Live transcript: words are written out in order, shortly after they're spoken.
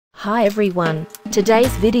Hi everyone,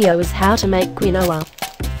 today's video is how to make quinoa.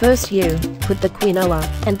 First you put the quinoa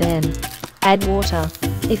and then add water.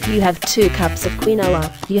 If you have 2 cups of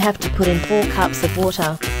quinoa, you have to put in 4 cups of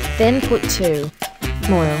water. Then put 2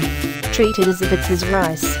 oil. Treat it as if it's as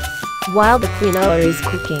rice. While the quinoa is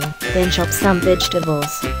cooking, then chop some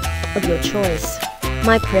vegetables of your choice.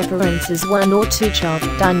 My preference is 1 or 2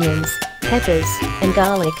 chopped onions, peppers, and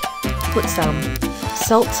garlic. Put some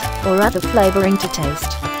salt or other flavoring to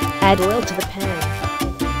taste. Add oil to the pan.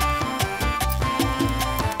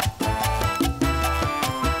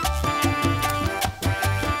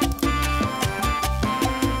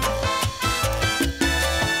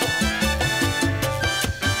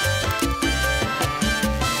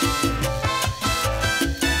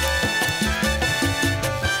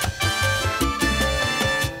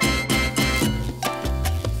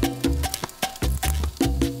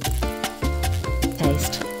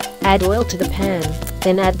 Add oil to the pan,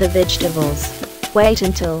 then add the vegetables. Wait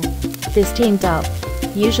until they're steamed up,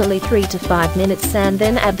 usually 3 to 5 minutes, and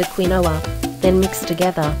then add the quinoa. Then mix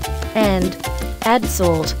together, and add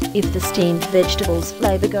salt if the steamed vegetables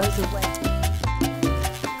flavor goes away.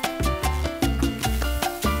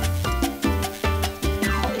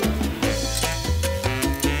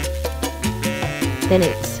 Then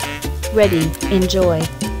it's ready. Enjoy.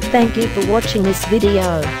 Thank you for watching this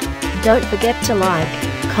video. Don't forget to like,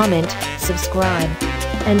 comment, subscribe,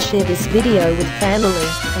 and share this video with family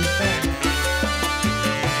and friends.